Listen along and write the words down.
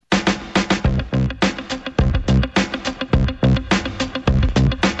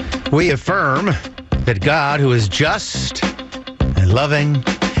We affirm that God, who is just and loving,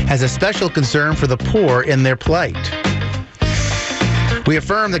 has a special concern for the poor in their plight. We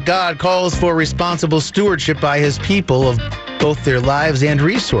affirm that God calls for responsible stewardship by his people of both their lives and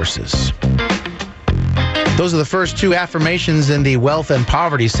resources. Those are the first two affirmations in the Wealth and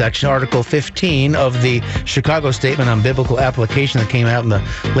Poverty section, Article 15 of the Chicago Statement on Biblical Application that came out in the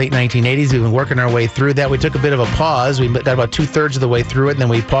late 1980s. We've been working our way through that. We took a bit of a pause. We got about two-thirds of the way through it, and then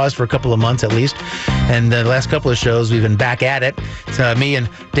we paused for a couple of months at least. And the last couple of shows, we've been back at it. It's me and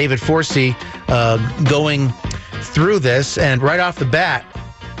David Forsey going through this. And right off the bat,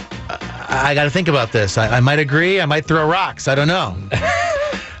 I got to think about this. I might agree. I might throw rocks. I don't know.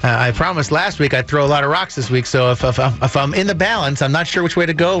 I promised last week I'd throw a lot of rocks this week, so if I'm in the balance, I'm not sure which way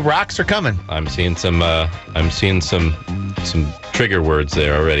to go. Rocks are coming. I'm seeing some trigger words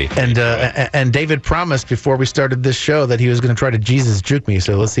there already. And David promised before we started this show that he was going to try to Jesus juke me,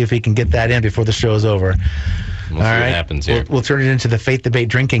 so let's see if he can get that in before the show is over. We'll see what happens here. We'll turn it into the faith debate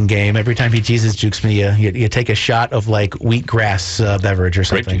drinking game. Every time he Jesus jukes me, you take a shot of like wheatgrass beverage or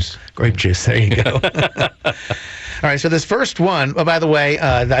something. Grape juice. There you go. All right, so this first one, by the way,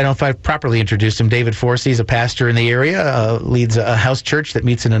 I don't know if I've properly introduced him. David Forsey is a pastor in the area, leads a house church that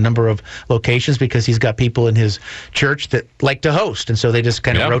meets in a number of locations because he's got people in his church that like to host. And so they just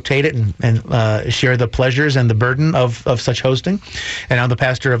kind of rotate it and share the pleasures and the burden of such hosting. And I'm the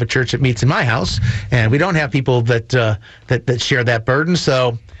pastor of a church that meets in my house, and we don't have people that share that burden.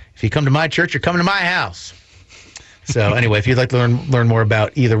 So if you come to my church, you're coming to my house. So anyway, if you'd like to learn more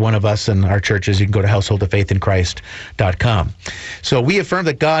about either one of us and our churches, you can go to householdoffaithinchrist.com. So we affirm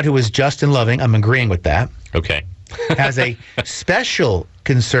that God, who is just and loving, I'm agreeing with that. Okay. Has a special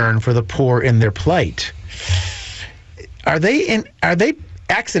concern for the poor in their plight. Are they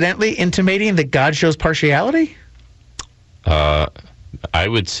accidentally intimating that God shows partiality? I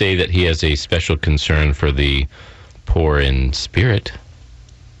would say that he has a special concern for the poor in spirit.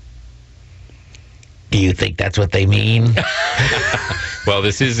 Do you think that's what they mean? Well,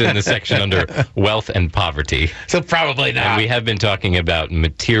 this is in the section under wealth and poverty. So probably not. And we have been talking about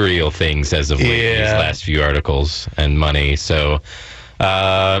material things as of late, these last few articles, and money. So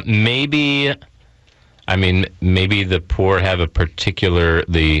maybe the poor have a particular,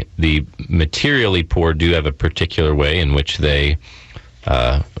 the materially poor do have a particular way in which they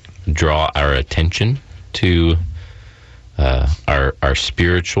draw our attention to our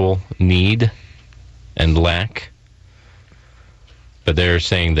spiritual need and lack, but they're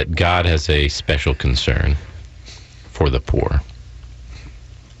saying that God has a special concern for the poor.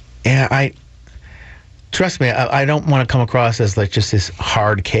 Yeah, trust me, I don't want to come across as like just this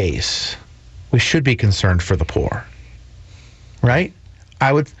hard case. We should be concerned for the poor, right?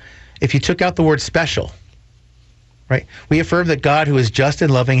 If you took out the word special, right? We affirm that God, who is just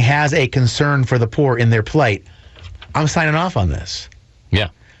and loving, has a concern for the poor in their plight. I'm signing off on this. Yeah.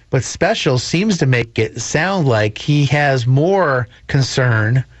 But special seems to make it sound like he has more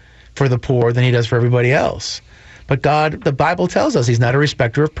concern for the poor than he does for everybody else. But God, the Bible tells us he's not a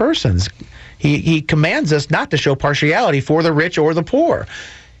respecter of persons. He commands us not to show partiality for the rich or the poor.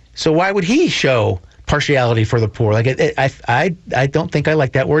 So why would he show partiality for the poor? Like I don't think I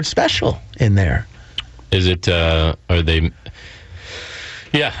like that word special in there. Is it, are they...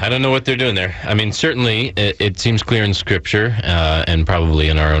 Yeah, I don't know what they're doing there. I mean, certainly it seems clear in Scripture, and probably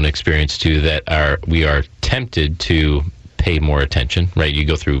in our own experience too, that we are tempted to pay more attention. Right? You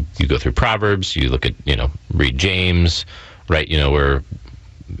go through Proverbs, you look at read James, right? Where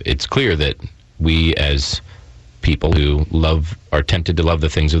it's clear that we as people who are tempted to love the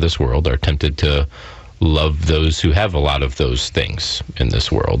things of this world, are tempted to love those who have a lot of those things in this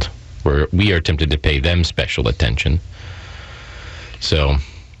world. Where we are tempted to pay them special attention. So,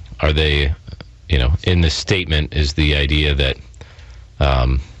 are they, in this statement is the idea that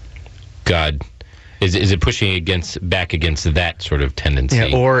God, is it pushing back against that sort of tendency?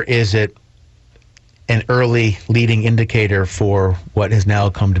 Yeah, or is it an early leading indicator for what has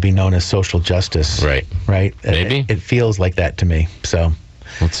now come to be known as social justice? Right. Right? Maybe. It feels like that to me, so...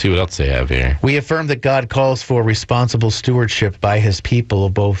 Let's see what else they have here. We affirm that God calls for responsible stewardship by his people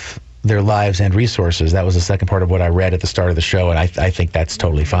of both their lives and resources. That was the second part of what I read at the start of the show, and I think that's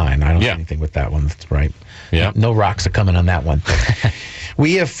totally fine. I don't see anything with that one. That's right. Yeah. No rocks are coming on that one.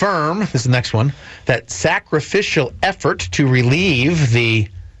 We affirm, this is the next one, that sacrificial effort to relieve the,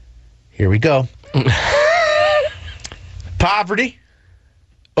 here we go, poverty,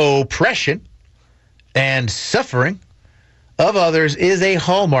 oppression, and suffering of others is a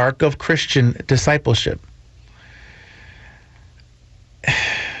hallmark of Christian discipleship.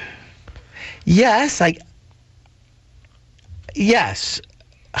 Yes,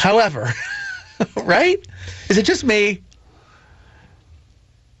 however, right? Is it just me?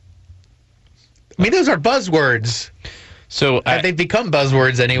 I mean, those are buzzwords. So they've become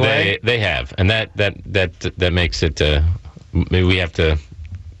buzzwords anyway. They have, and that makes it. Maybe we have to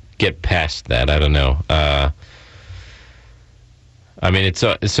get past that. I don't know. I mean, it's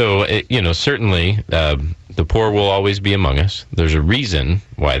certainly the poor will always be among us. There's a reason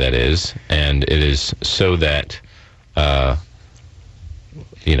why that is, and it is so that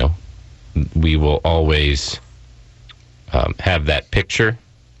we will always have that picture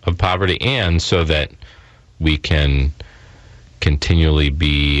of poverty, and so that we can continually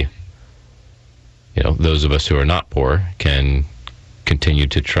be, those of us who are not poor can continue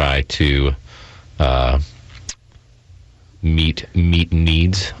to try to meet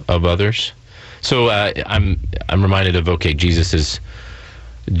needs of others. So I'm reminded of Jesus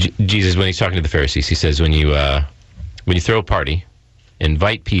when he's talking to the Pharisees. He says when you throw a party,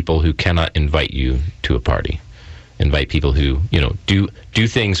 invite people who cannot invite you to a party. Invite people who do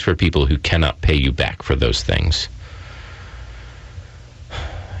things for people who cannot pay you back for those things.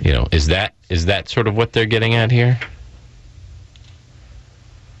 Is that sort of what they're getting at here?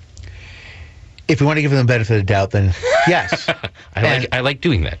 If we want to give them the benefit of the doubt, then yes. I like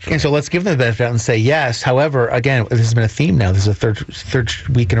doing that. And so let's give them the benefit of the doubt and say yes. However, again, this has been a theme now. This is a third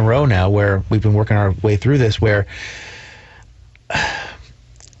week in a row now where we've been working our way through this, where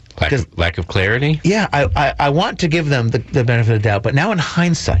lack of clarity. Yeah, I want to give them the benefit of the doubt, but now in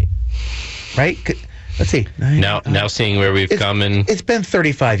hindsight, right? Let's see. Now seeing where we've come, and it's been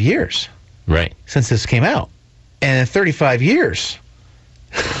 35 years, right, since this came out, and in 35 years.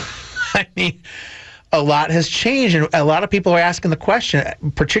 I mean, a lot has changed, and a lot of people are asking the question,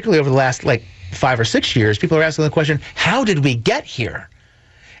 particularly over the last 5 or 6 years, people are asking the question, how did we get here?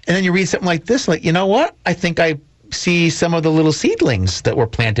 And then you read something like this, you know what? I think I see some of the little seedlings that were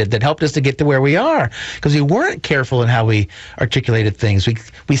planted that helped us to get to where we are, because we weren't careful in how we articulated things.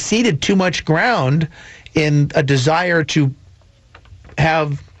 We seeded too much ground in a desire to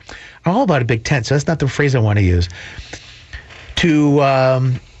have, I'm all about a big tent, so that's not the phrase I want to use,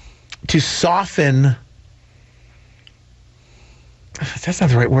 to soften. That's not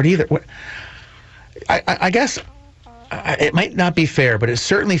the right word either. I guess it might not be fair, but it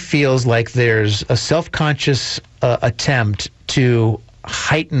certainly feels like there's a self-conscious attempt to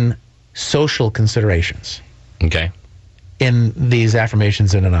heighten social considerations. Okay. In these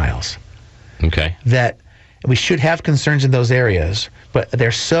affirmations and denials. Okay. That we should have concerns in those areas, but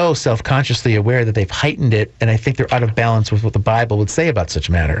they're so self-consciously aware that they've heightened it, and I think they're out of balance with what the Bible would say about such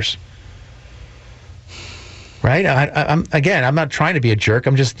matters. Right? I'm not trying to be a jerk.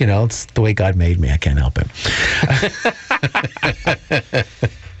 I'm just, it's the way God made me. I can't help it.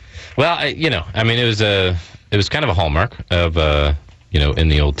 Well, it was kind of a hallmark of, in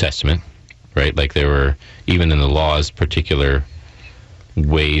the Old Testament, right? Like there were, even in the laws, particular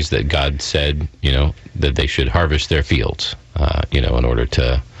ways that God said, that they should harvest their fields, in order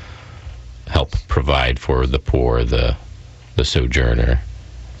to help provide for the poor, the sojourner,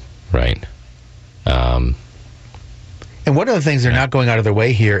 right? And one of the things they're not going out of their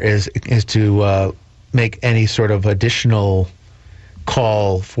way here is to make any sort of additional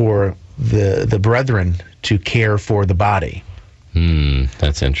call for the brethren to care for the body.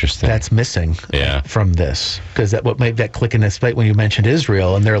 That's interesting. That's missing from this, because what made that click in this plate when you mentioned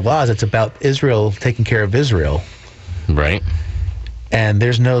Israel and their laws. It's about Israel taking care of Israel, right? And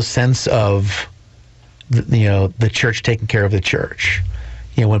there's no sense of the church taking care of the church.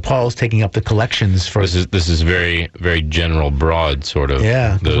 When Paul's taking up the collections for this is very, very general, broad sort of.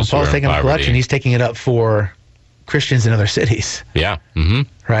 Yeah, when Paul's taking up the collection, he's taking it up for Christians in other cities. Yeah. Mm-hmm.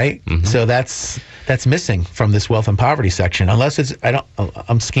 Right. Mm-hmm. So that's missing from this wealth and poverty section. Unless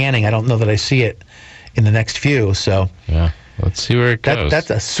I'm scanning. I don't know that I see it in the next few. So yeah, let's see where it goes.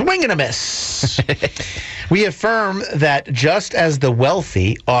 That's a swing and a miss. We affirm that just as the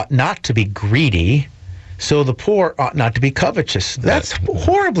wealthy ought not to be greedy, so the poor ought not to be covetous. That's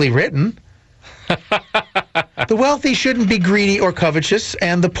horribly written. The wealthy shouldn't be greedy or covetous,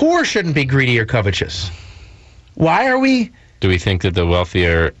 and the poor shouldn't be greedy or covetous. Why are we? Do we think that the wealthy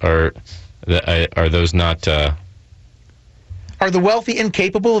are those not? Are the wealthy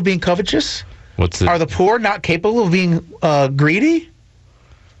incapable of being covetous? Are the poor not capable of being greedy?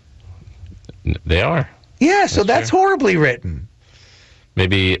 They are. Yeah, so that's horribly written.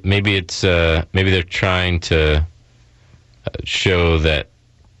 Maybe it's maybe they're trying to show that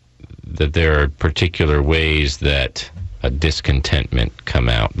there are particular ways that a discontentment come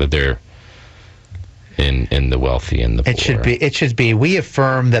out, that they're in the wealthy and the poor. It should be. We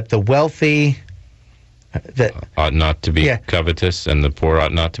affirm that the wealthy that ought not to be Yeah. covetous, and the poor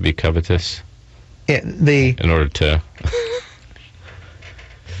ought not to be covetous in order to...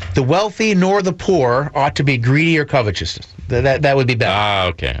 The wealthy nor the poor ought to be greedy or covetous. That would be better.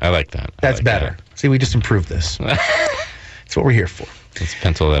 Okay. I like that. That's better. See, we just improved this. That's what we're here for. Let's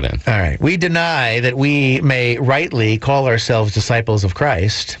pencil that in. All right. We deny that we may rightly call ourselves disciples of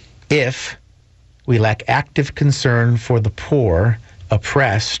Christ if we lack active concern for the poor,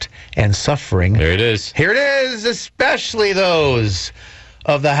 oppressed, and suffering. There it is. Here it is, especially those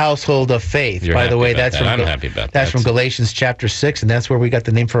of the household of faith. You're by the happy way, about that's that. from I'm happy about that's that. from Galatians chapter 6, and that's where we got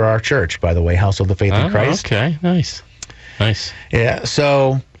the name for our church, by the way, Household of Faith in Christ. Okay. Nice. Yeah,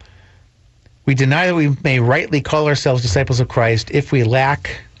 so we deny that we may rightly call ourselves disciples of Christ if we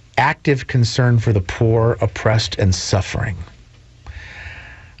lack active concern for the poor, oppressed, and suffering.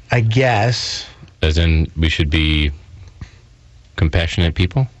 I guess. As in, we should be compassionate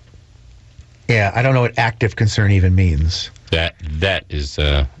people? Yeah, I don't know what active concern even means. That is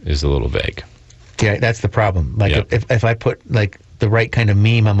a little vague. Yeah, that's the problem. Like, Yep. if I put, like, the right kind of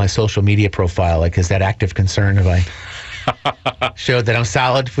meme on my social media profile, like, is that active concern if I showed that I'm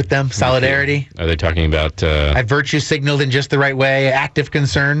solid with them? Solidarity? Are they talking about... I virtue signaled in just the right way? Active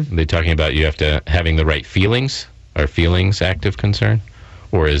concern? Are they talking about you have to having the right feelings? Are feelings active concern?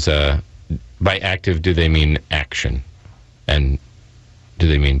 Or is by active, do they mean action? And do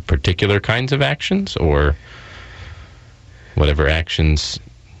they mean particular kinds of actions, or whatever actions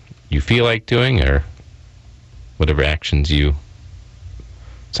you feel like doing, or whatever actions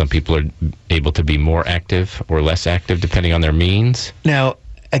some people are able to be more active or less active depending on their means? Now,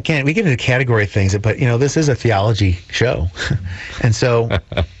 again, we get into category things, but, this is a theology show. And so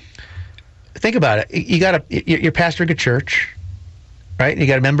think about it. You're pastoring a church, right? You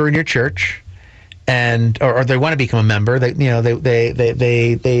got a member in your church, or they want to become a member. They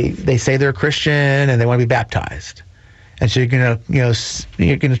say they're a Christian and they want to be baptized. And so you're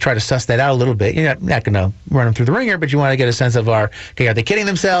gonna try to suss that out a little bit. You're not gonna run them through the ringer, but you want to get a sense of are they kidding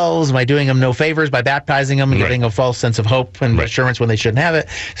themselves? Am I doing them no favors by baptizing them and giving a false sense of hope and assurance when they shouldn't have it?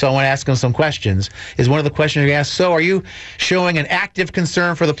 So I want to ask them some questions. Is one of the questions you ask, so are you showing an active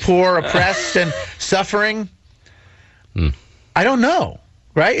concern for the poor, oppressed, and suffering? I don't know,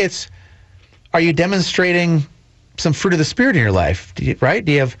 right? Are you demonstrating some fruit of the Spirit in your life, right?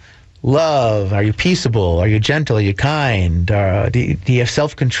 Do you have love? Are you peaceable? Are you gentle? Are you kind? Do you have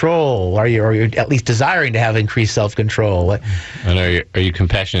self-control? Are you at least desiring to have increased self-control? And are you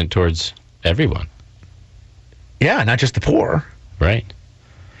compassionate towards everyone? Yeah, not just the poor. Right.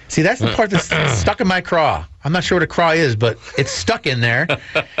 See, that's the part that's stuck in my craw. I'm not sure what a craw is, but it's stuck in there.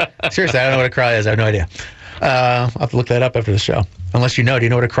 Seriously, I don't know what a craw is. I have no idea. I'll have to look that up after the show. Unless do you know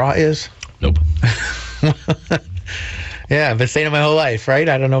what a craw is? Nope. Yeah, I've been saying it my whole life, right?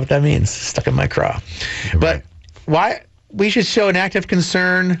 I don't know what that means. Stuck in my craw. But why we should show an active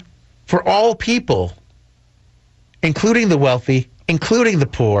concern for all people, including the wealthy, including the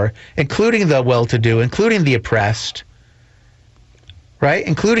poor, including the well-to-do, including the oppressed, right?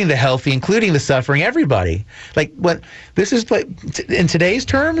 Including the healthy, including the suffering, everybody. Like, this is like, in today's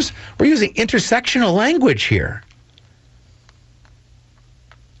terms, we're using intersectional language here.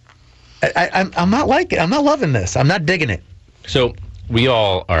 I'm not liking it. I'm not loving this. I'm not digging it. So we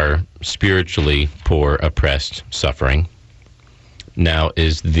all are spiritually poor, oppressed, suffering. Now,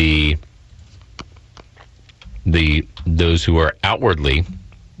 is those who are outwardly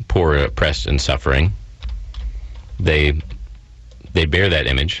poor, oppressed, and suffering, they bear that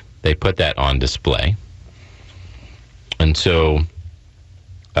image. They put that on display. And so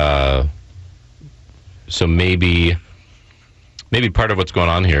maybe part of what's going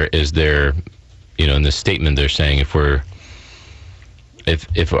on here is in this statement they're saying if our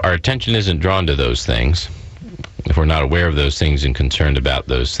attention isn't drawn to those things, if we're not aware of those things and concerned about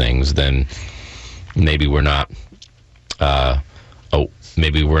those things, then maybe we're not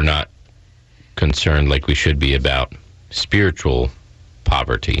concerned like we should be about spiritual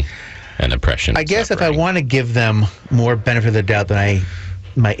poverty and oppression. I guess suffering. If I want to give them more benefit of the doubt than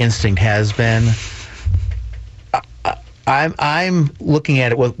my instinct has been, I'm looking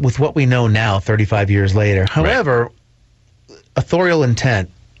at it with what we know now, 35 years later. However, authorial intent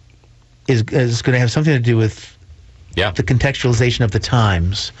is going to have something to do with the contextualization of the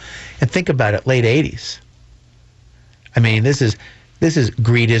times. And think about it, late 80s. I mean, this is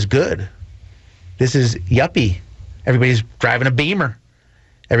greed is good. This is yuppie. Everybody's driving a Beamer.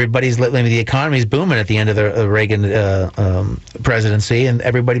 The economy's booming at the end of the Reagan presidency, and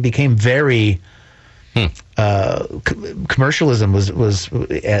everybody became very... commercialism was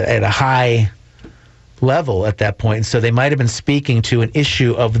at a high level at that point. And so they might have been speaking to an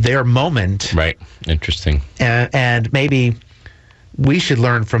issue of their moment. Right. Interesting. And maybe we should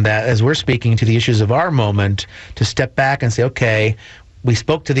learn from that as we're speaking to the issues of our moment, to step back and say, okay, we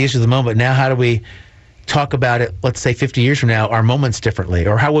spoke to the issues of the moment. Now how do we talk about it, let's say 50 years from now, our moments differently?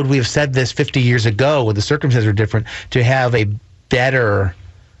 Or how would we have said this 50 years ago when the circumstances were different, to have a better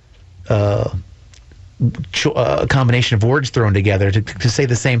combination of words thrown together to say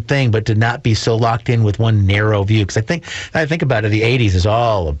the same thing, but to not be so locked in with one narrow view? Because I think about it, the 80s is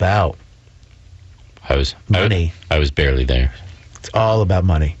all about money. I was barely there. It's all about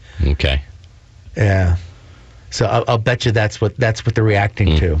money. Okay. Yeah. So I'll bet you that's what they're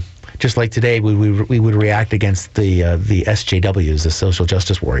reacting to. Just like today, we would react against the SJWs, the social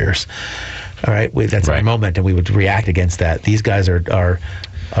justice warriors. All right, that's our moment, and we would react against that. These guys are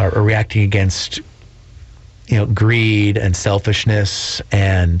reacting against, greed and selfishness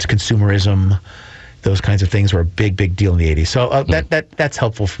and consumerism. Those kinds of things were a big deal in the 80s. So that's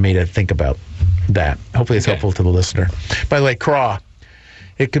helpful for me to think about that. Hopefully it's helpful to the listener. By the way, craw.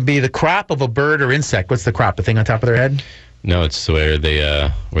 It could be the crop of a bird or insect. What's the crop? The thing on top of their head? No, it's where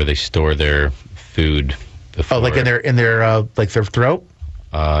they store their food before. Oh, like in their like their throat?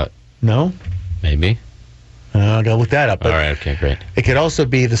 No? Maybe. I gotta look that up. All right, okay, great. It could also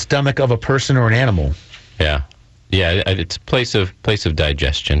be the stomach of a person or an animal. Yeah. It's a place of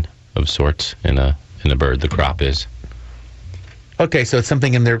digestion of sorts in a bird. The crop is. Okay, so it's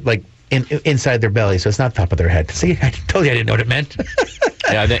something in their inside their belly. So it's not top of their head. See, I told you I didn't know what it meant.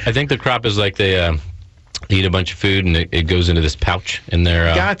 Yeah, I think the crop is like they eat a bunch of food and it goes into this pouch in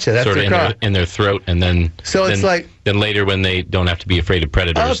their gotcha. That's sort of in their throat, and then then later when they don't have to be afraid of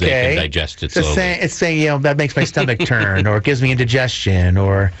predators, they can digest it slowly. It's saying that makes my stomach turn, or it gives me indigestion,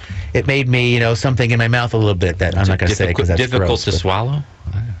 or it made me something in my mouth a little bit that I'm not going to say because that's difficult gross, to swallow.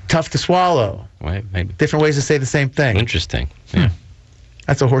 Tough to swallow. Right, maybe different ways to say the same thing. Interesting. Yeah.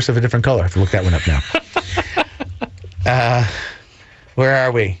 That's a horse of a different color. I have to look that one up now. Where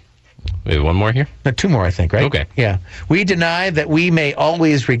are we? We have one more here? No, two more, I think, right? Okay. Yeah. We deny that we may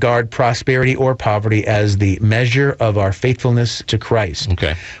always regard prosperity or poverty as the measure of our faithfulness to Christ.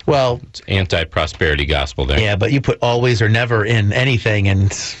 Okay. Well, it's anti-prosperity gospel there. Yeah, but you put always or never in anything, and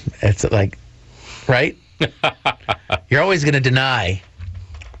it's like, right? You're always going to deny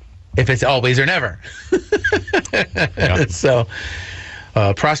if it's always or never. Yeah. So,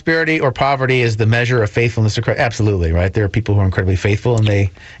 prosperity or poverty is the measure of faithfulness to Christ. Absolutely, right? There are people who are incredibly faithful and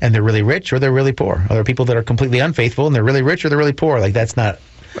they're really rich, or they're really poor. There are people that are completely unfaithful and they're really rich or they're really poor. Like, that's not.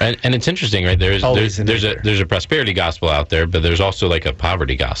 And it's interesting, right? There's a prosperity gospel out there, but there's also like a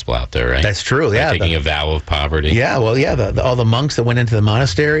poverty gospel out there, right? That's true. Yeah, taking a vow of poverty. Yeah, well, yeah. All the monks that went into the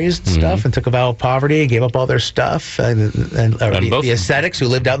monasteries and stuff and took a vow of poverty and gave up all their stuff, and the ascetics who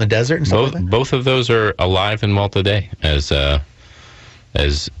lived out in the desert and stuff. Both of those are alive in Malta today as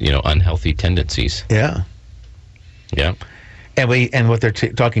unhealthy tendencies. Yeah. Yeah. And what they're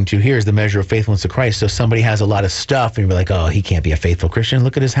talking to here is the measure of faithfulness to Christ. So somebody has a lot of stuff, and you're like, oh, he can't be a faithful Christian.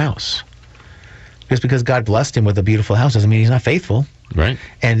 Look at his house. Just because God blessed him with a beautiful house doesn't mean he's not faithful. Right.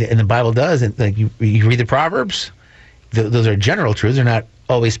 And the Bible does. And like you read the Proverbs, those are general truths. They're not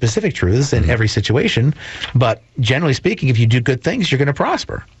always specific truths in every situation. But generally speaking, if you do good things, you're going to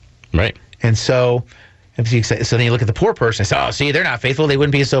prosper. Right. And so then you look at the poor person and say, oh, see, they're not faithful. They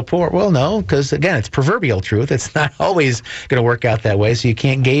wouldn't be so poor. Well, no, because, again, it's proverbial truth. It's not always going to work out that way, so you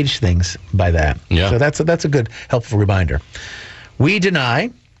can't gauge things by that. Yeah. So that's a good, helpful reminder. We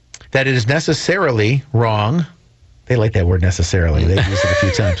deny that it is necessarily wrong. They like that word necessarily. They've used it a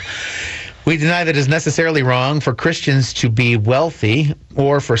few times. We deny that it is necessarily wrong for Christians to be wealthy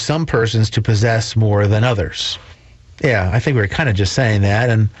or for some persons to possess more than others. Yeah, I think we were kind of just saying that,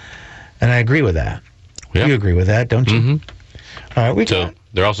 and I agree with that. Yeah. You agree with that, don't you? Mm-hmm. All right, so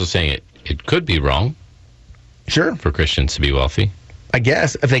they're also saying it could be wrong. Sure. For Christians to be wealthy. I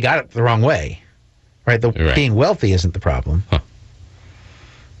guess, if they got it the wrong way. Right? Being wealthy isn't the problem. Huh.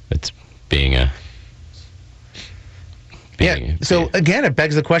 It's being a... So, again, it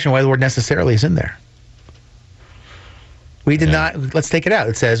begs the question why the word necessarily is in there. We deny... Let's take it out.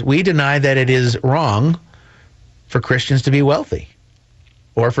 It says, we deny that it is wrong for Christians to be wealthy,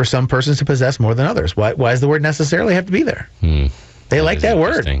 or for some persons to possess more than others. Why does the word necessarily have to be there? They like that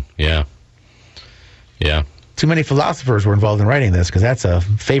word. Yeah. Yeah. Too many philosophers were involved in writing this because that's a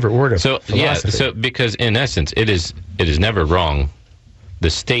favorite word of philosophy. Yeah, so because in essence, it is never wrong. The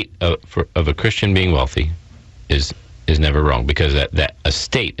state of a Christian being wealthy is never wrong, because that a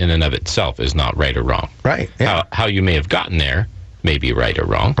state in and of itself is not right or wrong. Right. Yeah. How you may have gotten there may be right or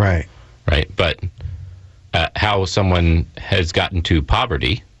wrong. Right. Right. But how someone has gotten to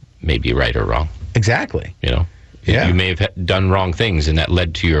poverty may be right or wrong. Exactly. You know, Yeah. you may have done wrong things, and that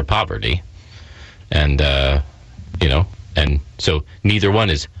led to your poverty. And you know, and so neither one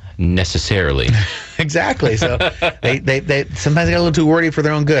is necessarily Exactly. So they sometimes get a little too wordy for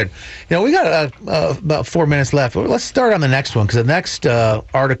their own good. You know, we got about 4 minutes left. Let's start on the next one, because the next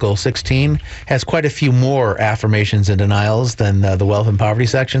article 16 has quite a few more affirmations and denials than the wealth and poverty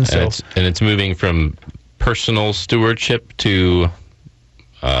section. So and it's moving from personal stewardship to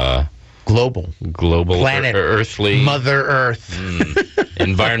global, planet, earthly, Mother Earth,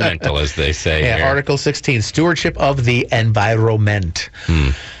 environmental, as they say. Yeah, here. Article 16, stewardship of the environment.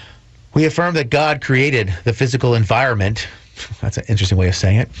 We affirm that God created the physical environment, that's an interesting way of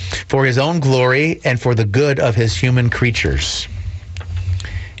saying it, for his own glory and for the good of his human creatures.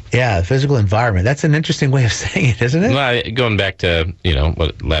 Yeah, the physical environment. That's an interesting way of saying it, isn't it? Well, going back to,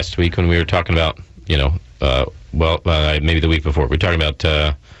 last week when we were talking about, maybe the week before, we were talking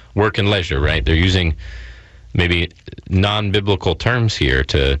about work and leisure, right? They're using maybe non-biblical terms here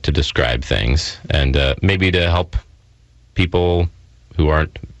to describe things, and maybe to help people who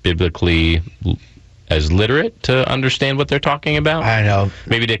aren't biblically as literate to understand what they're talking about. I know.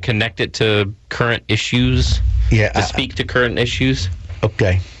 Maybe to connect it to current issues. Yeah. To speak to current issues.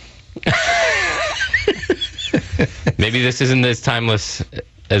 Okay. Maybe this isn't as timeless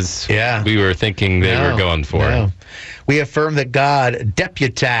as we were thinking they were going for. No. We affirm that God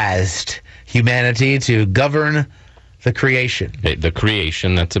deputized humanity to govern the creation. The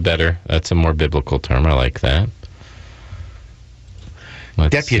creation, that's a more biblical term. I like that.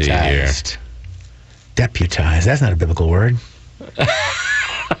 Let's Deputized. see here. Deputized. That's not a biblical word.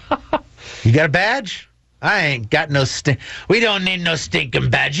 You got a badge? I ain't got no we don't need no stinking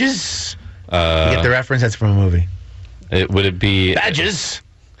badges. You get the reference? That's from a movie. Would it be... Badges?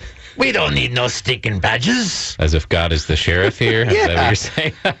 We don't need no stinking badges. As if God is the sheriff here? Is that what you're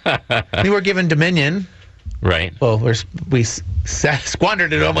saying? We were given dominion. Right. Well, we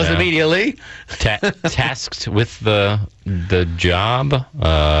squandered it almost immediately. Tasked with the job.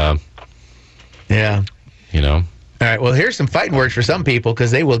 Yeah. All right, well, here's some fighting words for some people, because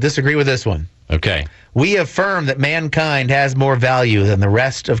they will disagree with this one. Okay. We affirm that mankind has more value than the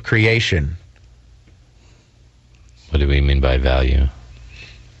rest of creation. What do we mean by value?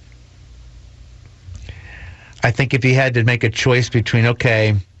 I think if you had to make a choice between,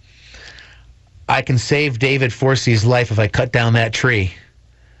 okay, I can save David Forsey's life if I cut down that tree.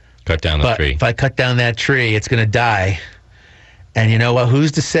 Cut down the tree. If I cut down that tree, it's going to die. And you know what?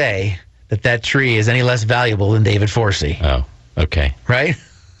 Who's to say that tree is any less valuable than David Forsey? Oh, okay. Right?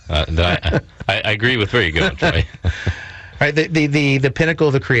 I agree with where you're going, Troy. Right, the pinnacle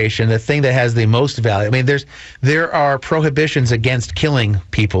of the creation, the thing that has the most value. I mean, there are prohibitions against killing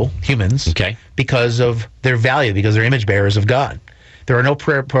people, humans, okay, because of their value, because they're image bearers of God. There are no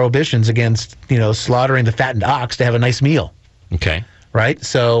prohibitions against slaughtering the fattened ox to have a nice meal. Okay, right.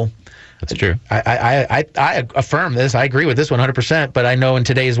 So that's true. I affirm this. I agree with this 100%. But I know in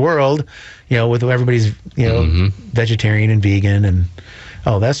today's world, with everybody's vegetarian and vegan and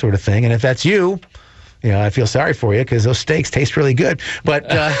that sort of thing. And if that's you. I feel sorry for you, because those steaks taste really good.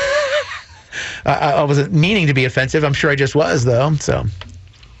 But I wasn't meaning to be offensive. I'm sure I just was, though. So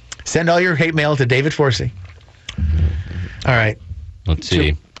send all your hate mail to David Forsey. All right. Let's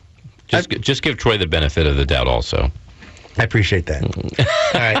see. Just give Troy the benefit of the doubt also. I appreciate that.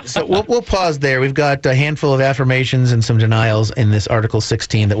 All right, so we'll pause there. We've got a handful of affirmations and some denials in this Article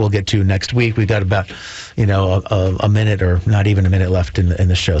 16 that we'll get to next week. We've got about, a minute or not even a minute left in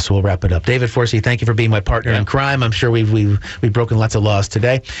the show, so we'll wrap it up. David Forsey, thank you for being my partner in crime. I'm sure we've broken lots of laws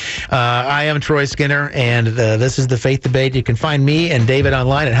today. I am Troy Skinner, and this is The Faith Debate. You can find me and David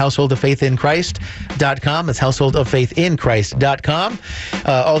online at householdoffaithinchrist.com. That's householdoffaithinchrist.com.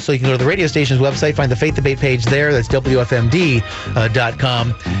 Also, you can go to the radio station's website, find the Faith Debate page there. That's WFMD.com.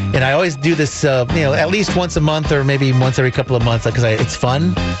 And I always do this, at least once a month or maybe once every couple of months, because it's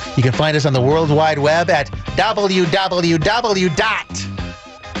fun. You can find us on the World Wide Web at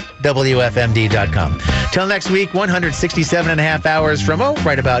www.wfmd.com. Till next week, 167 and a half hours from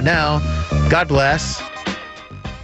right about now. God bless.